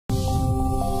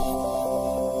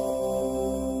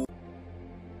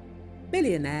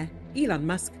Billionaire Elon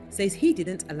Musk says he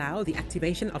didn't allow the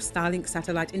activation of Starlink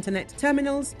satellite internet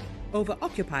terminals over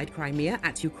occupied Crimea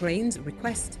at Ukraine's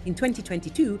request in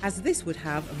 2022, as this would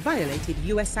have violated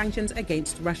US sanctions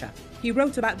against Russia. He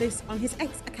wrote about this on his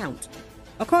X account.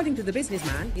 According to the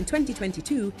businessman, in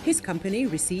 2022, his company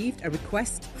received a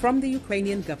request from the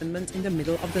Ukrainian government in the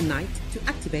middle of the night to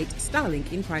activate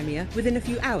Starlink in Crimea within a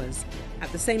few hours.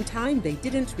 At the same time, they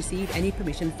didn't receive any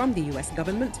permission from the US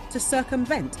government to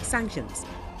circumvent sanctions.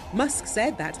 Musk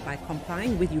said that by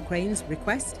complying with Ukraine's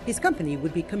request, his company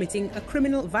would be committing a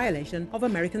criminal violation of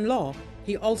American law.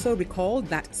 He also recalled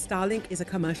that Starlink is a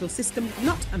commercial system,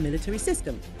 not a military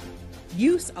system.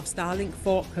 Use of Starlink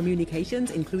for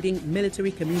communications, including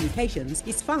military communications,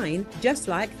 is fine, just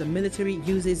like the military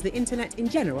uses the internet in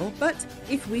general, but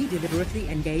if we deliberately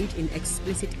engage in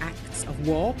explicit acts of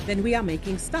war, then we are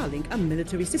making Starlink a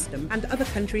military system, and other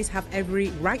countries have every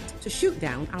right to shoot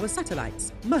down our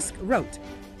satellites, Musk wrote.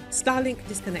 Starlink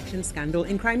disconnection scandal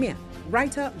in Crimea.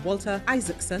 Writer Walter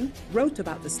Isaacson wrote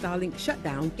about the Starlink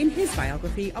shutdown in his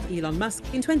biography of Elon Musk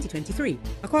in 2023.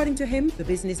 According to him, the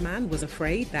businessman was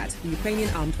afraid that the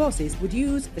Ukrainian Armed Forces would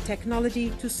use the technology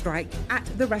to strike at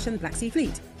the Russian Black Sea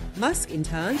Fleet. Musk, in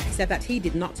turn, said that he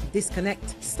did not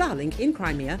disconnect Starlink in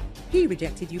Crimea. He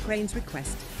rejected Ukraine's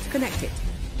request to connect it.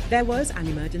 There was an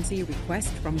emergency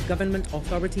request from government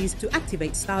authorities to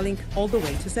activate Starlink all the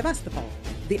way to Sevastopol,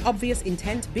 the obvious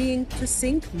intent being to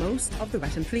sink most of the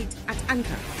Russian fleet at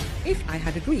anchor. If I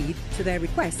had agreed to their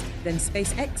request, then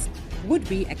SpaceX would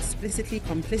be explicitly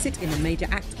complicit in a major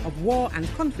act of war and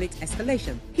conflict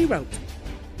escalation, he wrote.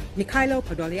 Mikhailo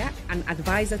Podolyak, an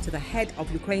advisor to the head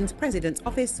of Ukraine's president's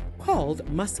office, called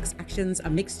Musk's actions a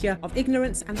mixture of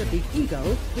ignorance and a big ego,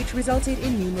 which resulted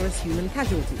in numerous human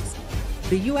casualties.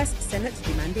 The US Senate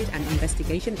demanded an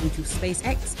investigation into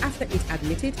SpaceX after it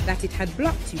admitted that it had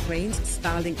blocked Ukraine's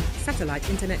Starlink satellite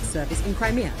internet service in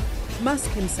Crimea. Musk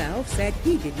himself said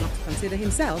he did not consider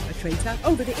himself a traitor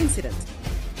over the incident.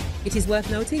 It is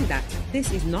worth noting that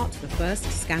this is not the first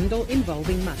scandal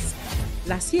involving Musk.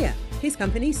 Last year, his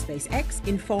company SpaceX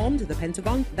informed the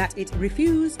Pentagon that it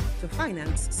refused to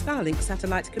finance Starlink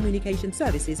satellite communication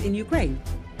services in Ukraine.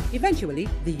 Eventually,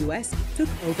 the US took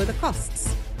over the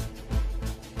costs.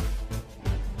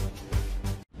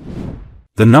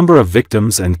 The number of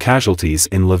victims and casualties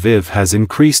in Lviv has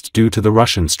increased due to the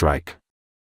Russian strike.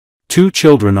 2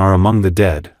 children are among the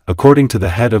dead, according to the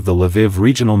head of the Lviv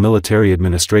Regional Military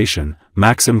Administration,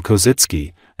 Maxim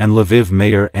Kozitsky, and Lviv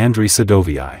Mayor Andriy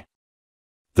Sadovyi.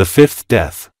 The 5th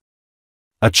death.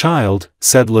 A child,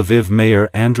 said Lviv Mayor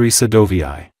Andriy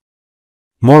Sadovyi.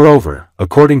 Moreover,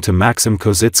 according to Maxim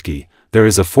Kozitsky, there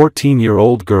is a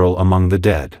 14-year-old girl among the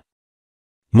dead.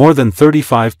 More than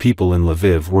 35 people in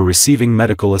Lviv were receiving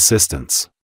medical assistance.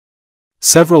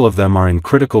 Several of them are in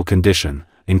critical condition,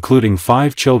 including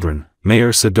 5 children,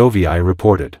 Mayor Sadovyi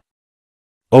reported.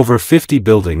 Over 50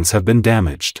 buildings have been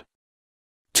damaged.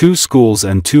 2 schools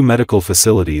and 2 medical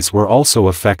facilities were also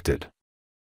affected.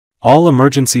 All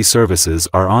emergency services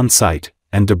are on site,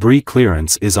 and debris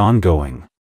clearance is ongoing.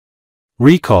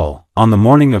 Recall, on the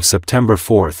morning of September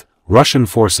 4th, Russian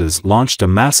forces launched a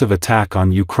massive attack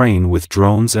on Ukraine with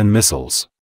drones and missiles.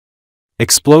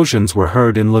 Explosions were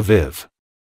heard in Lviv.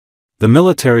 The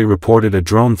military reported a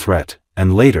drone threat,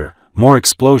 and later, more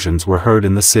explosions were heard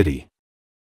in the city.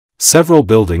 Several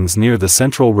buildings near the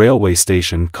central railway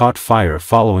station caught fire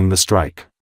following the strike.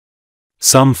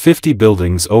 Some 50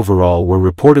 buildings overall were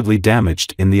reportedly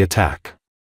damaged in the attack.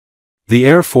 The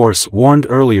Air Force warned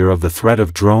earlier of the threat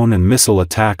of drone and missile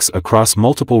attacks across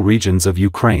multiple regions of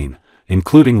Ukraine,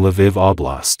 including Lviv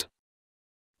Oblast.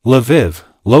 Lviv,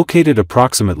 located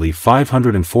approximately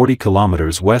 540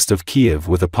 kilometers west of Kiev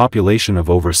with a population of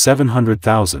over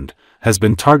 700,000, has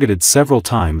been targeted several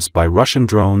times by Russian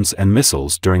drones and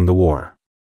missiles during the war.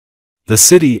 The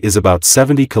city is about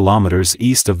 70 kilometers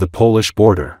east of the Polish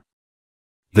border.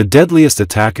 The deadliest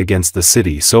attack against the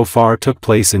city so far took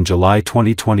place in July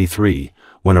 2023,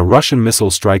 when a Russian missile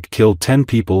strike killed 10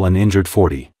 people and injured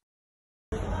 40.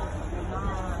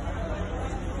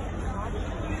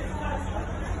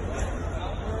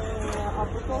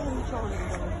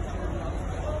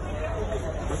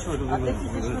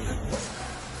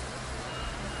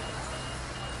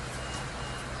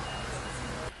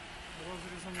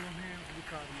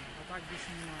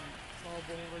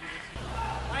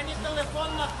 Ані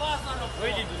телефонна база робила.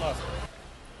 Вийдіть, будь ласка.